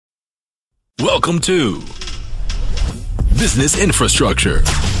Welcome to Business Infrastructure,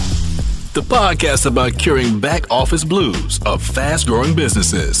 the podcast about curing back office blues of fast-growing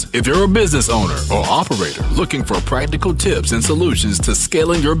businesses. If you're a business owner or operator looking for practical tips and solutions to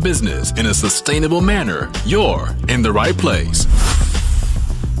scaling your business in a sustainable manner, you're in the right place.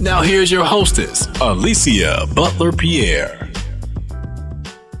 Now here's your hostess, Alicia Butler-Pierre.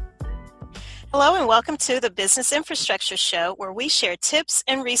 Hello and welcome to the Business Infrastructure Show, where we share tips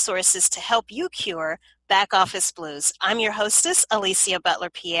and resources to help you cure back office blues. I'm your hostess, Alicia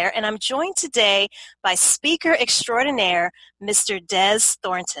Butler-Pierre, and I'm joined today by speaker extraordinaire, Mr. Dez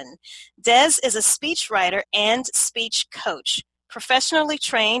Thornton. Dez is a speechwriter and speech coach. Professionally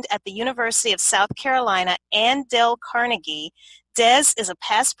trained at the University of South Carolina and Dale Carnegie, Dez is a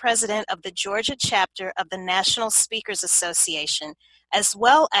past president of the Georgia chapter of the National Speakers Association, as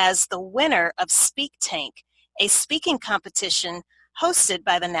well as the winner of Speak Tank, a speaking competition hosted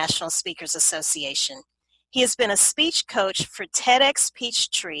by the National Speakers Association. He has been a speech coach for TEDx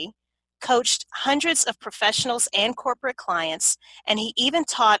Peachtree, coached hundreds of professionals and corporate clients, and he even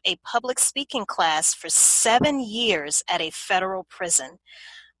taught a public speaking class for 7 years at a federal prison.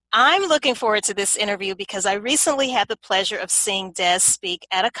 I'm looking forward to this interview because I recently had the pleasure of seeing Dez speak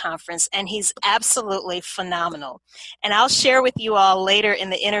at a conference, and he's absolutely phenomenal. And I'll share with you all later in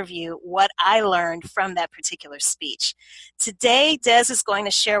the interview what I learned from that particular speech. Today, Dez is going to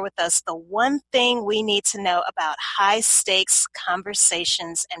share with us the one thing we need to know about high-stakes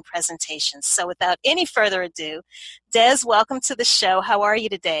conversations and presentations. So without any further ado, Dez, welcome to the show. How are you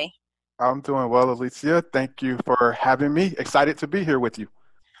today? I'm doing well, Alicia. Thank you for having me. Excited to be here with you.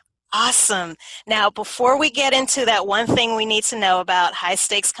 Awesome. Now, before we get into that one thing we need to know about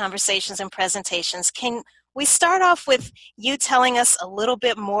high-stakes conversations and presentations, can we start off with you telling us a little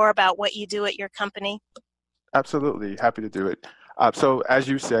bit more about what you do at your company? Absolutely. Happy to do it. So as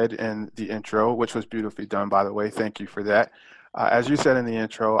you said in the intro, which was beautifully done, by the way, thank you for that. As you said in the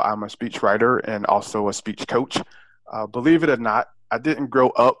intro, I'm a speechwriter and also a speech coach. Believe it or not, I didn't grow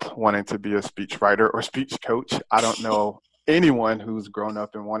up wanting to be a speechwriter or speech coach. I don't know anyone who's grown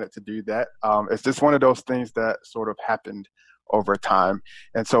up and wanted to do that. It's just one of those things that sort of happened over time.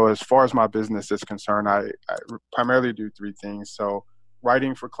 And so as far as my business is concerned, I primarily do three things. So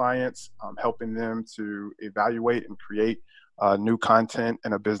writing for clients, helping them to evaluate and create new content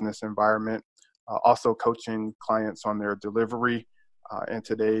in a business environment, also coaching clients on their delivery in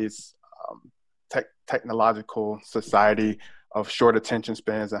today's technological society of short attention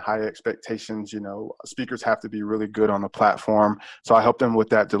spans and high expectations. You know, speakers have to be really good on the platform. So I help them with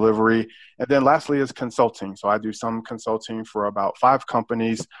that delivery. And then lastly is consulting. So I do some consulting for about 5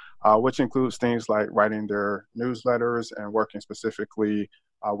 companies, which includes things like writing their newsletters and working specifically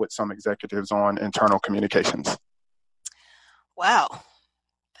with some executives on internal communications. Wow,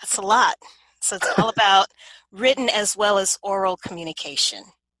 that's a lot. So it's all about written as well as oral communication.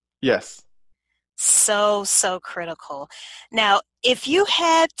 Yes. So critical. Now, if you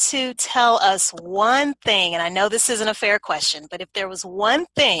had to tell us one thing, and I know this isn't a fair question, but if there was one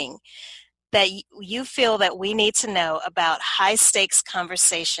thing that you feel that we need to know about high-stakes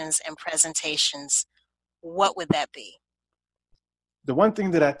conversations and presentations, what would that be? The one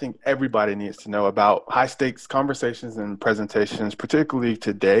thing that I think everybody needs to know about high-stakes conversations and presentations, particularly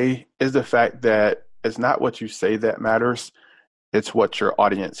today, is the fact that it's not what you say that matters, it's what your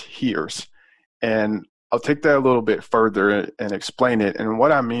audience hears. And I'll take that a little bit further and explain it. And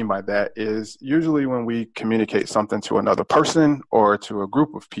what I mean by that is usually when we communicate something to another person or to a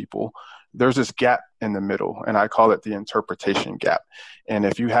group of people, there's this gap in the middle, and I call it the interpretation gap. And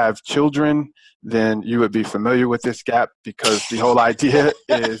if you have children, then you would be familiar with this gap, because the whole idea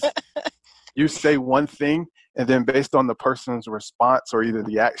is you say one thing, and then based on the person's response or either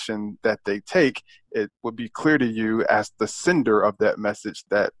the action that they take, it would be clear to you as the sender of that message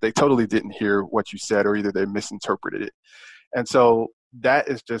that they totally didn't hear what you said, or either they misinterpreted it. And so that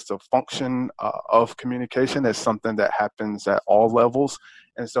is just a function of communication. It's something that happens at all levels.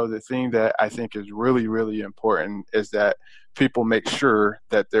 And so the thing that I think is really, really important is that people make sure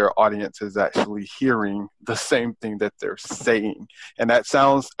that their audience is actually hearing the same thing that they're saying. And that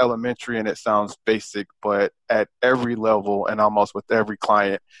sounds elementary and it sounds basic, but at every level and almost with every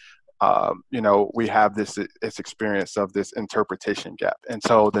client, we have this experience of this interpretation gap. And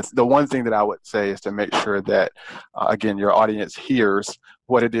so the one thing that I would say is to make sure that, again, your audience hears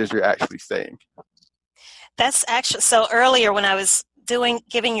what it is you're actually saying. That's actually, so earlier when I was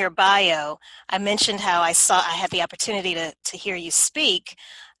giving your bio, I mentioned how I had the opportunity to hear you speak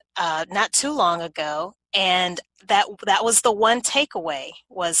not too long ago And that was the one takeaway,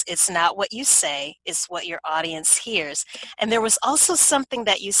 was it's not what you say, it's what your audience hears. And there was also something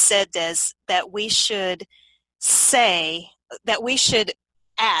that you said, Des, that we should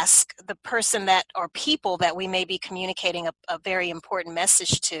ask the person that, or people that we may be communicating a very important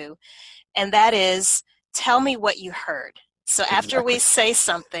message to, and that is, tell me what you heard. So after we say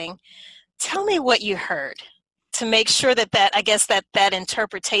something, tell me what you heard, to make sure that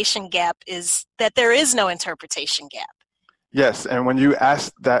interpretation gap is, that there is no interpretation gap. Yes, and when you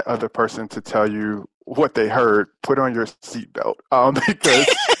ask that other person to tell you what they heard, put on your seatbelt, because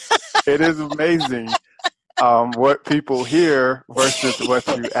it is amazing what people hear versus what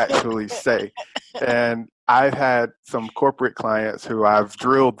you actually say. And I've had some corporate clients who I've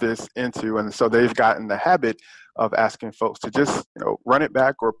drilled this into, and so they've gotten the habit of asking folks to just, run it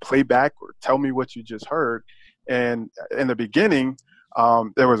back or play back or tell me what you just heard. And in the beginning,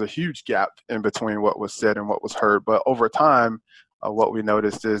 there was a huge gap in between what was said and what was heard. But over time, what we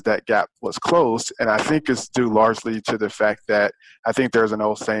noticed is that gap was closed. And I think it's due largely to the fact that I think there's an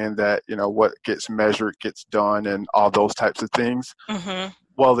old saying that, what gets measured gets done, and all those types of things. Mm-hmm.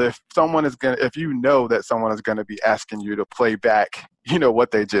 Well, if you know that someone is going to be asking you to play back,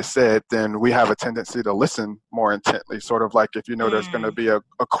 what they just said, then we have a tendency to listen more intently. Sort of like if there's going to be a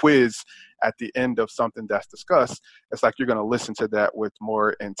quiz at the end of something that's discussed, it's like you're going to listen to that with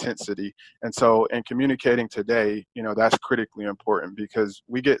more intensity. And so in communicating today, that's critically important, because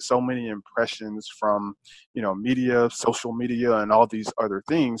we get so many impressions from, media, social media, and all these other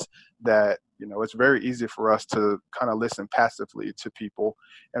things that, it's very easy for us to kind of listen passively to people.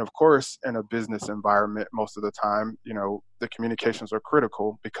 And of course, in a business environment, most of the time, the communications are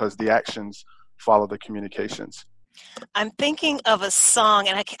critical because the actions follow the communications. I'm thinking of a song,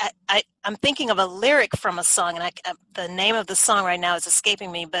 and I'm thinking of a lyric from a song, and the name of the song right now is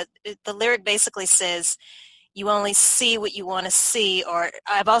escaping me, but the lyric basically says, you only see what you want to see, or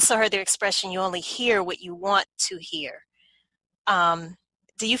I've also heard the expression, you only hear what you want to hear.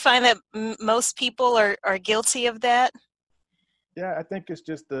 Do you find that most people are guilty of that? Yeah, I think it's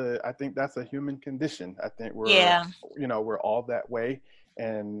I think that's a human condition. I think we're all that way.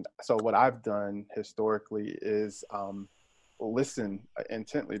 And so what I've done historically is listen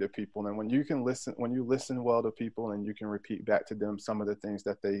intently to people. And when you listen well to people and you can repeat back to them some of the things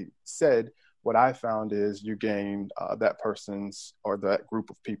that they said, what I found is you gain that person's or that group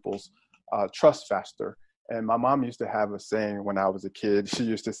of people's trust faster. And my mom used to have a saying when I was a kid. She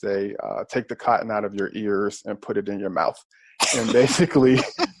used to say, take the cotton out of your ears and put it in your mouth. And basically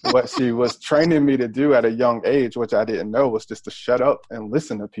what she was training me to do at a young age, which I didn't know, was just to shut up and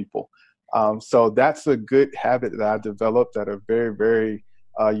listen to people. So that's a good habit that I developed at a very, very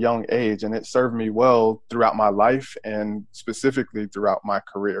young age. And it served me well throughout my life and specifically throughout my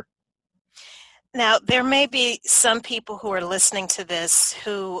career. Now, there may be some people who are listening to this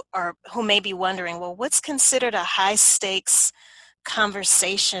who may be wondering, well, what's considered a high-stakes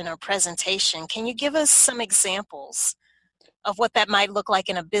conversation or presentation? Can you give us some examples of what that might look like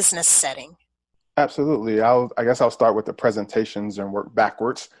in a business setting? Absolutely. I guess I'll start with the presentations and work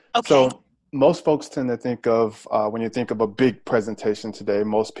backwards. Okay. So most folks tend to think of, when you think of a big presentation today,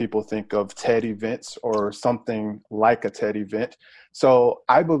 most people think of TED events or something like a TED event. So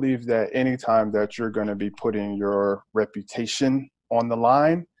I believe that anytime that you're going to be putting your reputation on the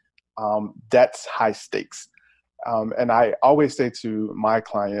line, that's high stakes. And I always say to my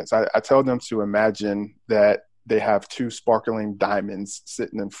clients, I tell them to imagine that they have two sparkling diamonds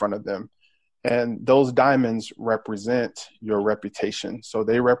sitting in front of them. And those diamonds represent your reputation. So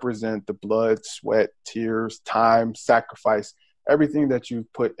they represent the blood, sweat, tears, time, sacrifice, everything that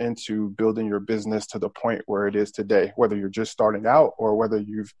you've put into building your business to the point where it is today, whether you're just starting out or whether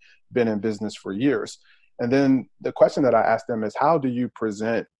you've been in business for years. And then the question that I ask them is, how do you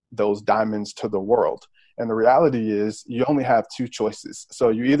present those diamonds to the world? And the reality is you only have two choices. So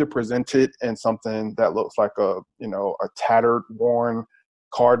you either present it in something that looks like a tattered, worn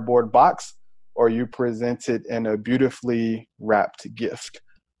cardboard box, or you present it in a beautifully wrapped gift.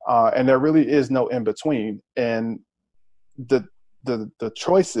 And there really is no in between. And the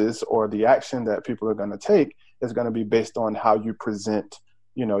choices or the action that people are going to take is going to be based on how you present,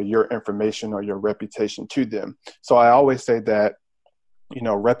 your information or your reputation to them. So I always say that,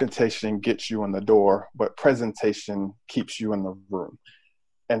 reputation gets you in the door, but presentation keeps you in the room.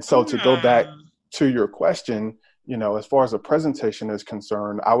 And so to go back to your question, as far as a presentation is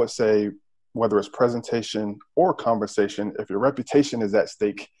concerned, I would say whether it's presentation or conversation, if your reputation is at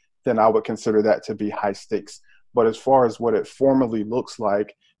stake, then I would consider that to be high stakes. But as far as what it formally looks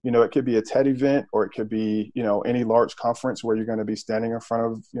like, it could be a TED event, or it could be, any large conference where you're going to be standing in front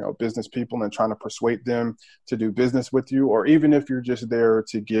of, business people and trying to persuade them to do business with you. Or even if you're just there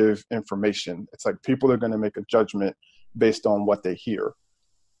to give information, it's like people are going to make a judgment based on what they hear.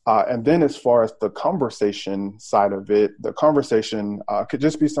 And then as far as the conversation side of it, the conversation could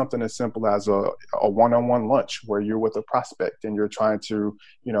just be something as simple as a one-on-one lunch where you're with a prospect and you're trying to,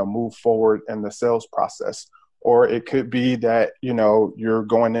 move forward in the sales process. Or it could be that, you're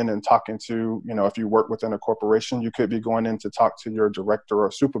going in and talking to, if you work within a corporation, you could be going in to talk to your director or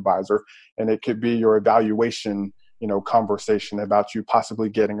supervisor, and it could be your evaluation, conversation about you possibly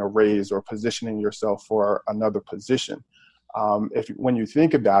getting a raise or positioning yourself for another position. When you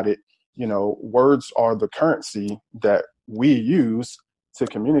think about it, words are the currency that we use to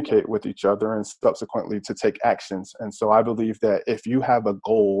communicate with each other and subsequently to take actions. And so I believe that if you have a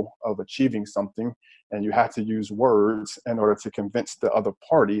goal of achieving something and you have to use words in order to convince the other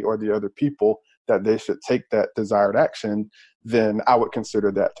party or the other people that they should take that desired action, then I would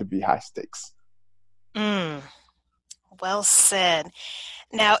consider that to be high stakes. Well said.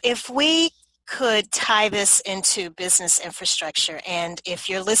 Now, if we could tie this into business infrastructure, and if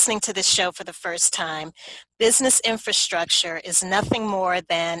you're listening to this show for the first time, business infrastructure is nothing more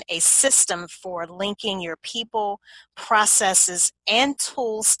than a system for linking your people, processes, and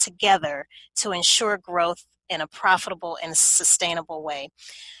tools together to ensure growth in a profitable and sustainable way.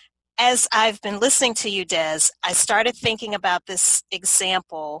 As I've been listening to you, Dez, I started thinking about this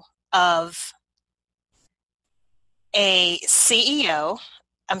example of a CEO.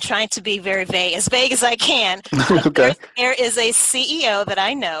 I'm trying to be very vague, as vague as I can. Okay. There is a CEO that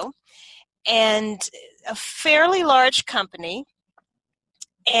I know, and a fairly large company,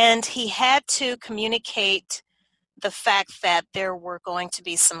 and he had to communicate the fact that there were going to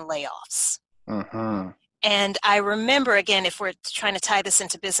be some layoffs. Mm-hmm. And I remember, again, if we're trying to tie this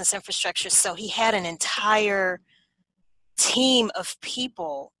into business infrastructure, so he had an entire team of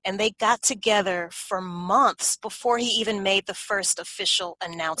people, and they got together for months before he even made the first official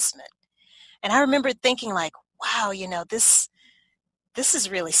announcement. And I remember thinking, like, wow, this is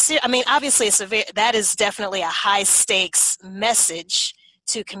really serious. I mean, obviously that is definitely a high stakes message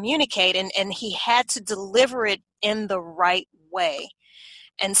to communicate, and he had to deliver it in the right way.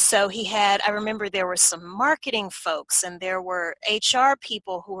 And so I remember there were some marketing folks and there were HR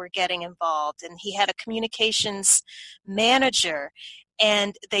people who were getting involved, and he had a communications manager,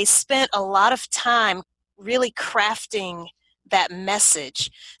 and they spent a lot of time really crafting that message.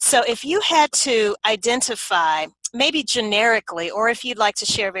 So if you had to identify, maybe generically, or if you'd like to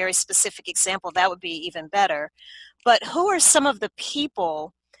share a very specific example, that would be even better. But who are some of the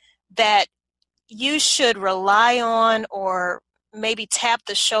people that you should rely on or maybe tap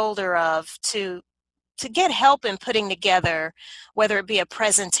the shoulder of to get help in putting together, whether it be a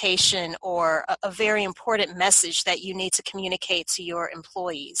presentation or a very important message that you need to communicate to your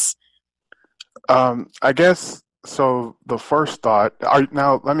employees? I guess, so the first thought, are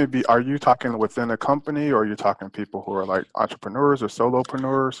you talking within a company, or are you talking people who are like entrepreneurs or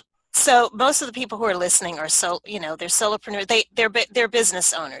solopreneurs? So most of the people who are listening are they're solopreneurs. They're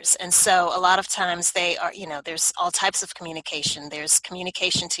business owners, and so a lot of times they are. There's all types of communication. There's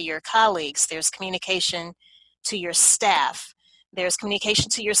communication to your colleagues. There's communication to your staff. There's communication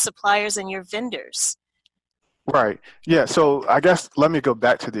to your suppliers and your vendors. Right. Yeah. So I guess let me go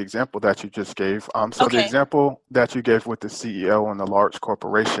back to the example that you just gave. Okay. The example that you gave with the CEO and the large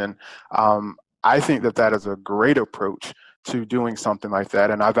corporation, I think that is a great approach to doing something like that.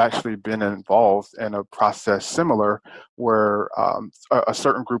 And I've actually been involved in a process similar where a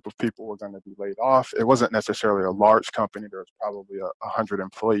certain group of people were going to be laid off. It wasn't necessarily a large company. There was probably 100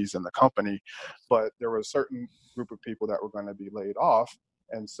 employees in the company, but there was a certain group of people that were going to be laid off.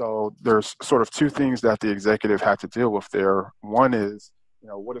 And so there's sort of two things that the executive had to deal with there. One is,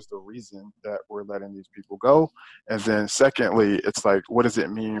 what is the reason that we're letting these people go? And then secondly, it's like, what does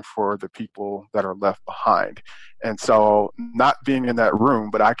it mean for the people that are left behind? And so not being in that room,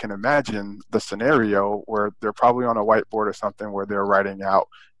 but I can imagine the scenario where they're probably on a whiteboard or something where they're writing out,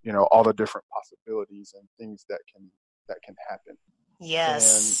 all the different possibilities and things that can happen.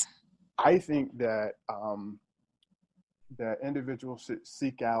 Yes. And I think that that individuals should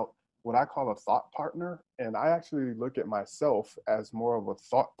seek out what I call a thought partner. And I actually look at myself as more of a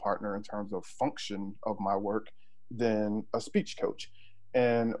thought partner in terms of function of my work than a speech coach.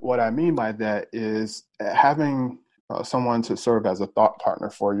 And what I mean by that is having someone to serve as a thought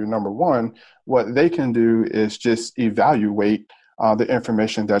partner for you. Number one, what they can do is just evaluate the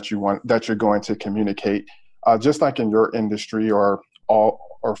information that you're going to communicate, just like in your industry or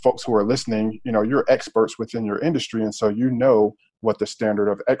or folks who are listening, you're experts within your industry. And so you know what the standard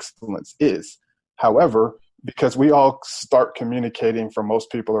of excellence is. However, because we all start communicating for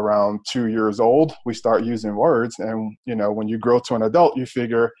most people around 2 years old, we start using words. And, when you grow to an adult, you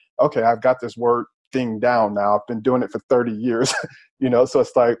figure, okay, I've got this word thing down now. I've been doing it for 30 years, so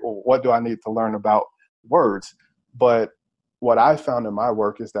it's like, well, what do I need to learn about words? But what I found in my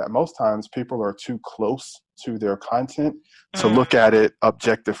work is that most times people are too close to their content to look at it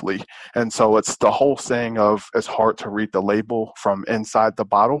objectively. And so it's the whole saying of it's hard to read the label from inside the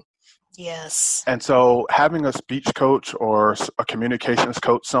bottle. Yes. And so having a speech coach or a communications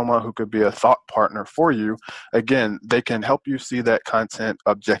coach, someone who could be a thought partner for you, again, they can help you see that content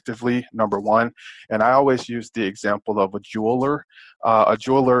objectively, number one. And I always use the example of a jeweler. A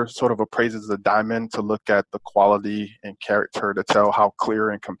jeweler sort of appraises a diamond to look at the quality and character to tell how clear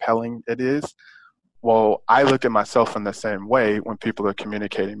and compelling it is. Well, I look at myself in the same way when people are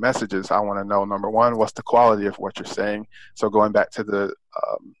communicating messages. I want to know, number one, what's the quality of what you're saying? So going back to the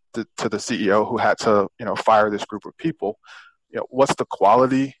CEO who had to, fire this group of people, what's the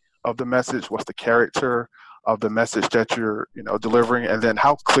quality of the message? What's the character of the message that you're, delivering? And then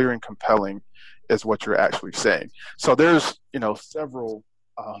how clear and compelling is what you're actually saying? So there's, several,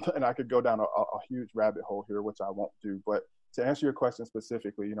 and I could go down a huge rabbit hole here, which I won't do, but to answer your question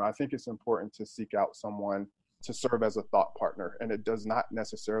specifically, I think it's important to seek out someone to serve as a thought partner. And it does not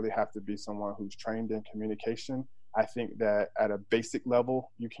necessarily have to be someone who's trained in communication. I think that at a basic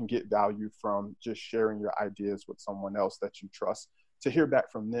level, you can get value from just sharing your ideas with someone else that you trust to hear back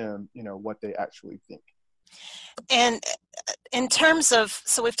from them, what they actually think. And in terms of,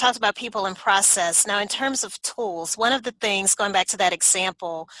 so we've talked about people and process. Now, in terms of tools, one of the things, going back to that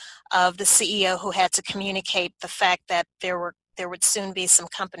example of the CEO who had to communicate the fact that there would soon be some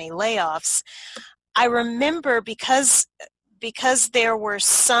company layoffs, I remember because there were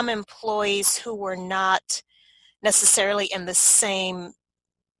some employees who were not necessarily in the same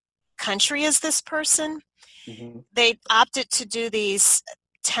country as this person, they opted to do these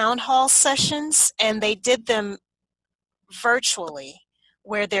town hall sessions, and they did them virtually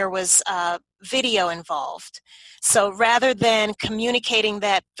where there was video involved. So rather than communicating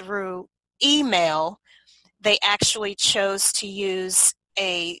that through email, they actually chose to use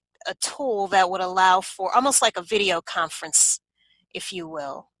a tool that would allow for almost like a video conference, if you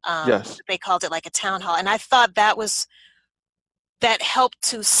will. Yes. They called it like a town hall. And I thought that helped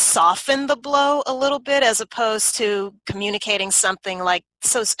to soften the blow a little bit, as opposed to communicating something like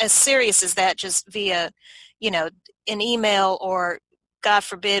so as serious as that just via, an email, or God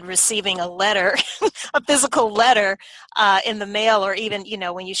forbid, receiving a letter, a physical letter in the mail, or even,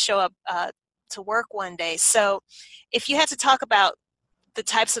 when you show up to work one day. So if you had to talk about the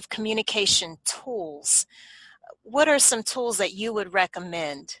types of communication tools, what are some tools that you would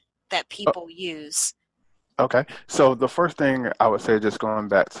recommend that people use? Okay. So the first thing I would say, just going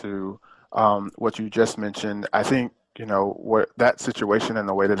back to what you just mentioned, I think, what that situation and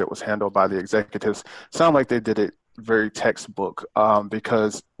the way that it was handled by the executives sound like they did it very textbook,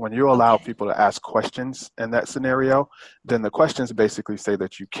 because when you allow people to ask questions in that scenario, then the questions basically say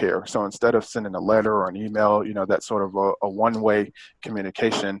that you care. So instead of sending a letter or an email, that's sort of a one-way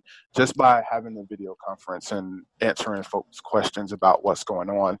communication, just by having the video conference and answering folks' questions about what's going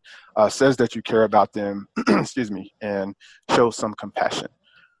on, says that you care about them, excuse me, and shows some compassion.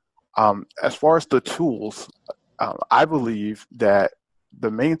 As far as the tools, I believe that the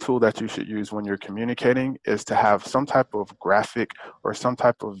main tool that you should use when you're communicating is to have some type of graphic or some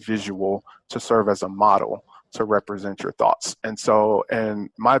type of visual to serve as a model to represent your thoughts. And so in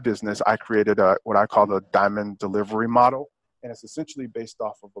my business, I created what I call the diamond delivery model. And it's essentially based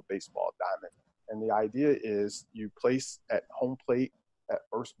off of a baseball diamond. And the idea is you place at home plate, at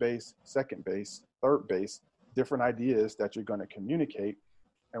first base, second base, third base, different ideas that you're going to communicate.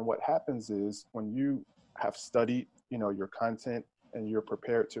 And what happens is when you have studied, your content, and you're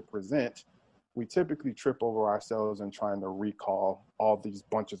prepared to present, we typically trip over ourselves in trying to recall all these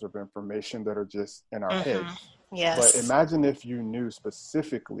bunches of information that are just in our head. Yes. But imagine if you knew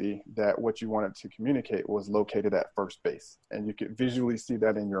specifically that what you wanted to communicate was located at first base, and you could visually see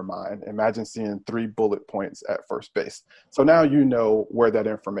that in your mind. Imagine seeing 3 bullet points at first base. So now you know where that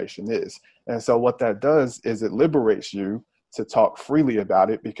information is. And so what that does is it liberates you to talk freely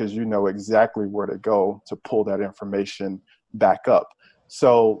about it, because you know exactly where to go to pull that information back up.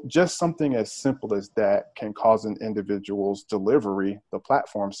 So just something as simple as that can cause an individual's delivery, the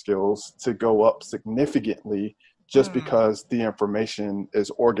platform skills, to go up significantly just because the information is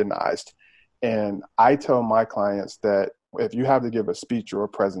organized. And I tell my clients that if you have to give a speech or a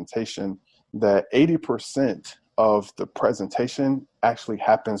presentation, that 80% of the presentation actually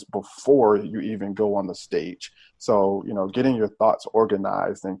happens before you even go on the stage. So, getting your thoughts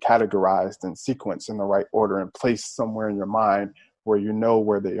organized and categorized and sequenced in the right order and placed somewhere in your mind where you know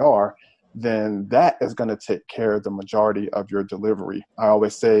where they are, then that is going to take care of the majority of your delivery. I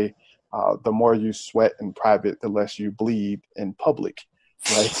always say, the more you sweat in private, the less you bleed in public,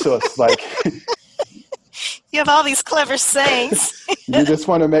 right? So it's like... You have all these clever sayings. You just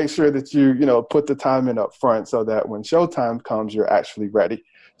want to make sure that you put the time in up front so that when showtime comes, you're actually ready.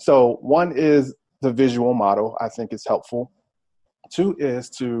 So one is the visual model. I think it's helpful. Two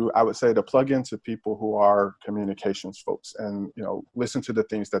is I would say, to plug into people who are communications folks and, listen to the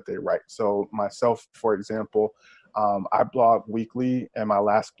things that they write. So myself, for example, I blog weekly, and my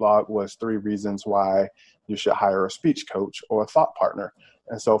last blog was 3 reasons why you should hire a speech coach or a thought partner.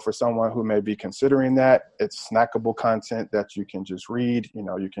 And so for someone who may be considering that, it's snackable content that you can just read,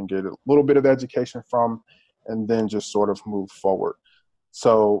 you can get a little bit of education from, and then just sort of move forward.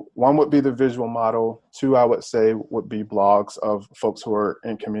 So one would be the visual model. 2, I would say, would be blogs of folks who are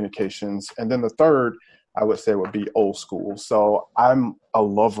in communications. And then the third, I would say, would be old school. So I'm a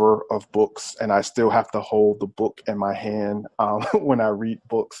lover of books, and I still have to hold the book in my hand when I read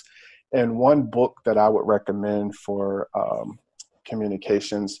books. And one book that I would recommend for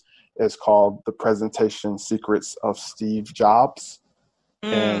communications is called The Presentation Secrets of Steve Jobs.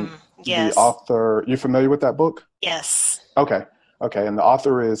 And yes. The author, you familiar with that book? Yes. Okay. And the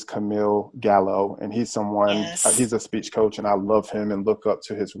author is Camille Gallo, and he's someone, yes. He's a speech coach, and I love him and look up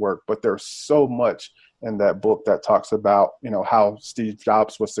to his work. But there's so much in that book that talks about, how Steve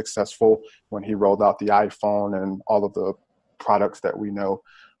Jobs was successful when he rolled out the iPhone and all of the products that we know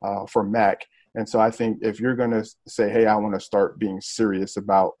for Mac. And so I think if you're going to say, hey, I want to start being serious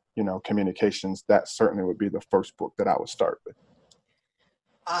about, communications, that certainly would be the first book that I would start with.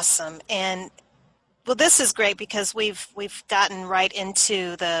 Awesome. And well, this is great because we've gotten right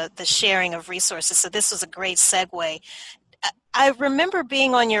into the sharing of resources. So this was a great segue. I remember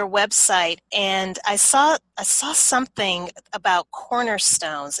being on your website, and I saw something about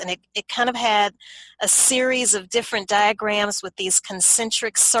cornerstones, and it kind of had a series of different diagrams with these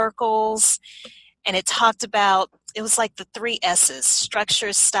concentric circles, and it talked about, it was like the 3 S's: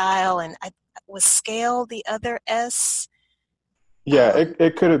 structure, style, and was scale the other S? Yeah,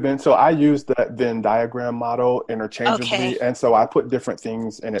 it could have been. So I use that Venn diagram model interchangeably. Okay. And so I put different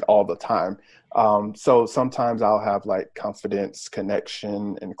things in it all the time. So sometimes I'll have like confidence,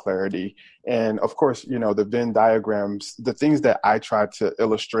 connection, and clarity. And of course, the Venn diagrams, the things that I try to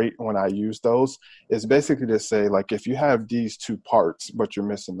illustrate when I use those is basically to say, like, if you have these 2 parts, but you're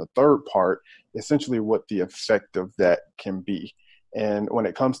missing the 3rd part, essentially what the effect of that can be. And when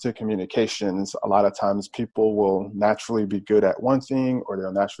it comes to communications, a lot of times people will naturally be good at one thing, or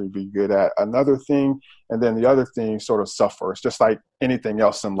they'll naturally be good at another thing. And then the other thing sort of suffers, just like anything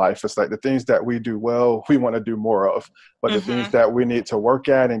else in life. It's like the things that we do well, we want to do more of. But the things that we need to work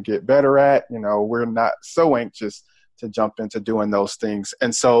at and get better at, we're not so anxious to jump into doing those things.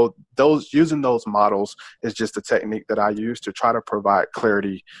 And so using those models is just a technique that I use to try to provide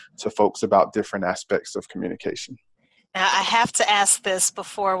clarity to folks about different aspects of communication. Now, I have to ask this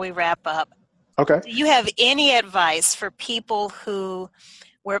before we wrap up. Okay. Do you have any advice for people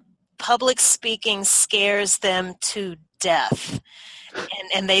where public speaking scares them to death?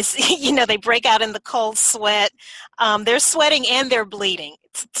 And they, they break out in the cold sweat. They're sweating and they're bleeding.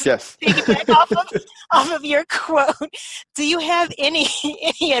 Yes. Piggyback off of your quote. Do you have any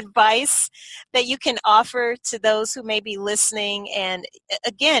advice that you can offer to those who may be listening? And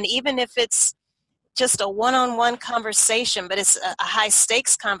again, even if it's just a one-on-one conversation, but it's a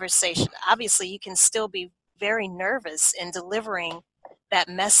high-stakes conversation, obviously you can still be very nervous in delivering that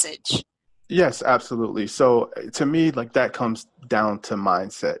message. Yes, absolutely. So to me, like, that comes down to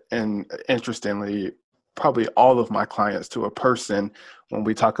mindset. And interestingly, probably all of my clients, to a person, when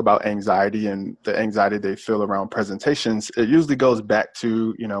we talk about anxiety and the anxiety they feel around presentations, it usually goes back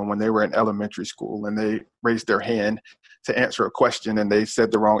to, when they were in elementary school and they raised their hand to answer a question and they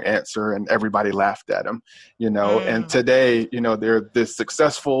said the wrong answer and everybody laughed at them, and today, they're this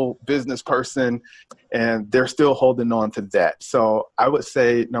successful business person and they're still holding on to that. So I would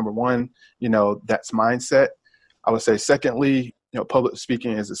say, number one, that's mindset. I would say, secondly, public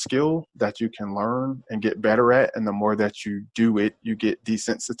speaking is a skill that you can learn and get better at. And the more that you do it, you get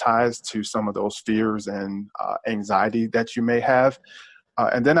desensitized to some of those fears and anxiety that you may have.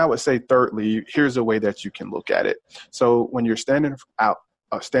 And then I would say, thirdly, here's a way that you can look at it. So when you're standing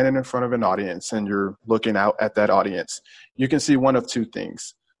in front of an audience and you're looking out at that audience, you can see one of 2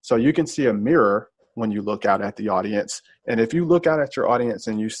 things. So you can see a mirror when you look out at the audience. And if you look out at your audience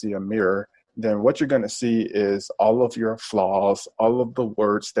and you see a mirror, then what you're going to see is all of your flaws, all of the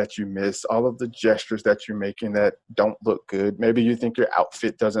words that you miss, all of the gestures that you're making that don't look good. Maybe you think your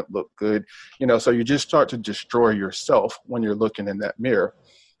outfit doesn't look good, so you just start to destroy yourself when you're looking in that mirror.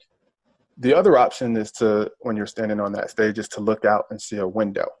 The other option is when you're standing on that stage, is to look out and see a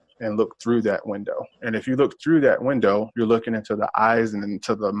window and look through that window. And if you look through that window, you're looking into the eyes and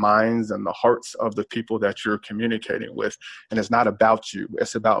into the minds and the hearts of the people that you're communicating with. And it's not about you.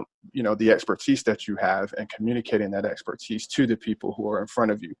 It's about, the expertise that you have and communicating that expertise to the people who are in front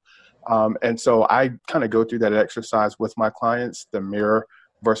of you. And so I kind of go through that exercise with my clients, the mirror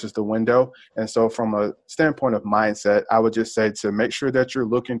versus the window. And so from a standpoint of mindset, I would just say to make sure that you're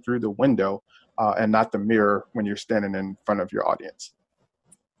looking through the window and not the mirror when you're standing in front of your audience.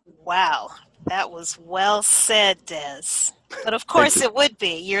 Wow, that was well said, Dez. But of course it would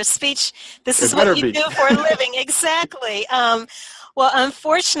be. Your speech, this is what you do for a living. Exactly. Well,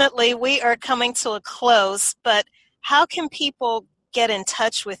 unfortunately, we are coming to a close, but how can people get in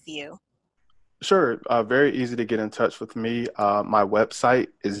touch with you? Sure. Very easy to get in touch with me. My website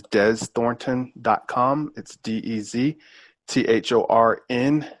is dezthornton.com. It's DEZTHORNTON.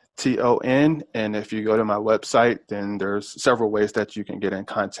 And if you go to my website, then there's several ways that you can get in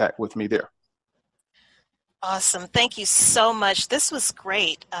contact with me there. Awesome. Thank you so much. This was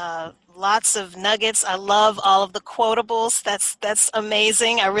great. Lots of nuggets. I love all of the quotables. That's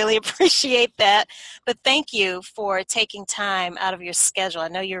amazing. I really appreciate that. But thank you for taking time out of your schedule. I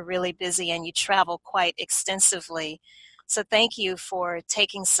know you're really busy and you travel quite extensively. So thank you for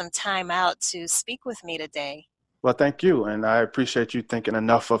taking some time out to speak with me today. Well, thank you. And I appreciate you thinking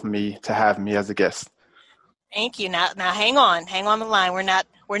enough of me to have me as a guest. Thank you. Now hang on the line.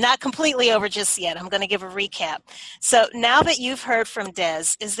 We're not completely over just yet. I'm going to give a recap. So now that you've heard from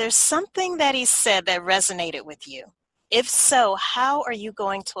Dez, is there something that he said that resonated with you? If so, how are you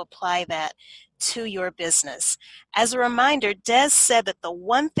going to apply that to your business? As a reminder, Dez said that the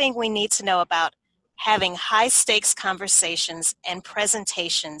one thing we need to know about having high-stakes conversations and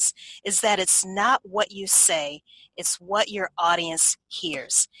presentations is that it's not what you say, it's what your audience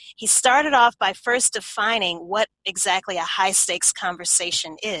hears. He started off by first defining what exactly a high-stakes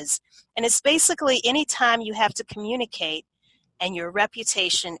conversation is. And it's basically any time you have to communicate and your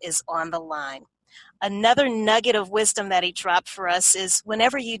reputation is on the line. Another nugget of wisdom that he dropped for us is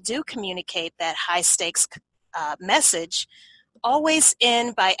whenever you do communicate that high-stakes message, always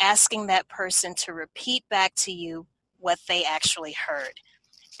end by asking that person to repeat back to you what they actually heard.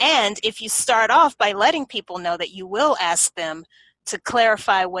 And if you start off by letting people know that you will ask them to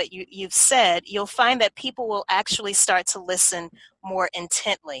clarify what you've said, you'll find that people will actually start to listen more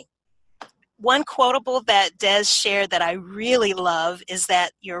intently. One quotable that Dez shared that I really love is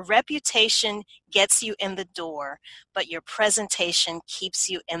that your reputation gets you in the door, but your presentation keeps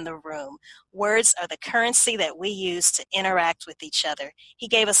you in the room. Words are the currency that we use to interact with each other. He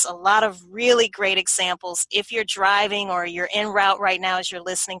gave us a lot of really great examples. If you're driving or you're en route right now as you're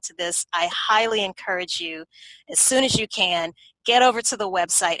listening to this, I highly encourage you, as soon as you can, get over to the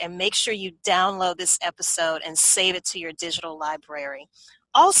website and make sure you download this episode and save it to your digital library.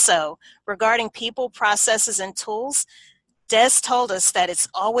 Also, regarding people, processes, and tools, Dez told us that it's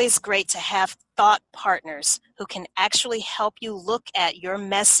always great to have thought partners who can actually help you look at your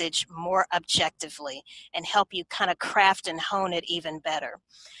message more objectively and help you kind of craft and hone it even better.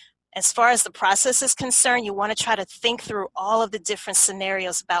 As far as the process is concerned, you want to try to think through all of the different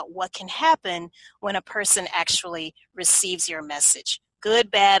scenarios about what can happen when a person actually receives your message.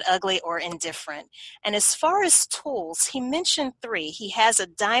 Good, bad, ugly, or indifferent. And as far as tools, he mentioned 3. He has a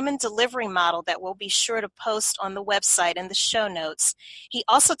diamond delivery model that we'll be sure to post on the website and the show notes. He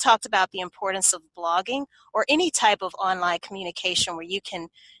also talked about the importance of blogging or any type of online communication where you can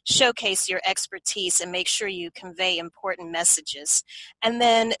showcase your expertise and make sure you convey important messages. And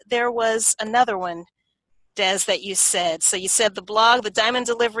then there was another one, Dez, that you said. So you said the blog, the diamond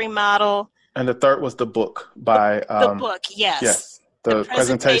delivery model. And the third was the book by... the book, yes. Yes. The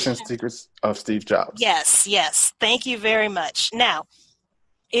presentation secrets of Steve Jobs. Yes. Thank you very much. Now,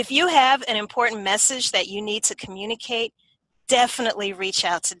 if you have an important message that you need to communicate, definitely reach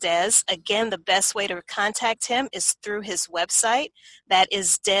out to Dez. Again, the best way to contact him is through his website. That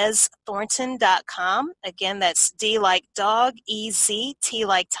is DezThornton.com. Again, that's D like dog, E-Z, T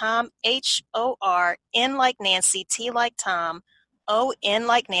like Tom, H-O-R-N like Nancy, T like Tom, O-N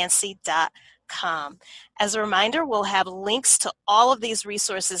like Nancy.com. As a reminder, we'll have links to all of these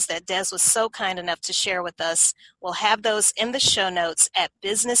resources that Dez was so kind enough to share with us. We'll have those in the show notes at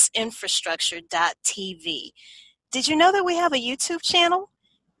businessinfrastructure.tv. Did you know that we have a YouTube channel?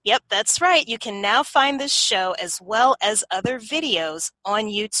 Yep, that's right. You can now find this show as well as other videos on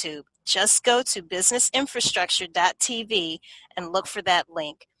YouTube. Just go to businessinfrastructure.tv and look for that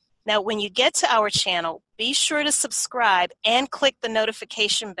link. Now, when you get to our channel, be sure to subscribe and click the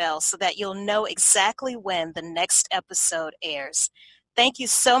notification bell so that you'll know exactly when the next episode airs. Thank you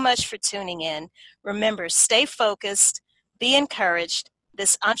so much for tuning in. Remember, stay focused, be encouraged.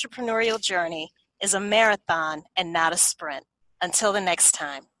 This entrepreneurial journey is a marathon and not a sprint. Until the next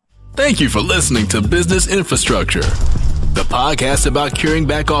time. Thank you for listening to Business Infrastructure, the podcast about curing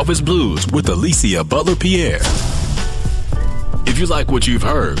back office blues with Alicia Butler-Pierre. If you like what you've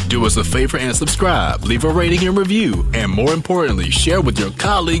heard, do us a favor and subscribe, leave a rating and review, and more importantly, share with your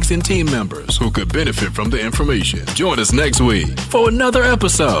colleagues and team members who could benefit from the information. Join us next week for another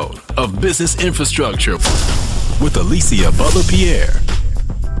episode of Business Infrastructure with Alicia Butler-Pierre.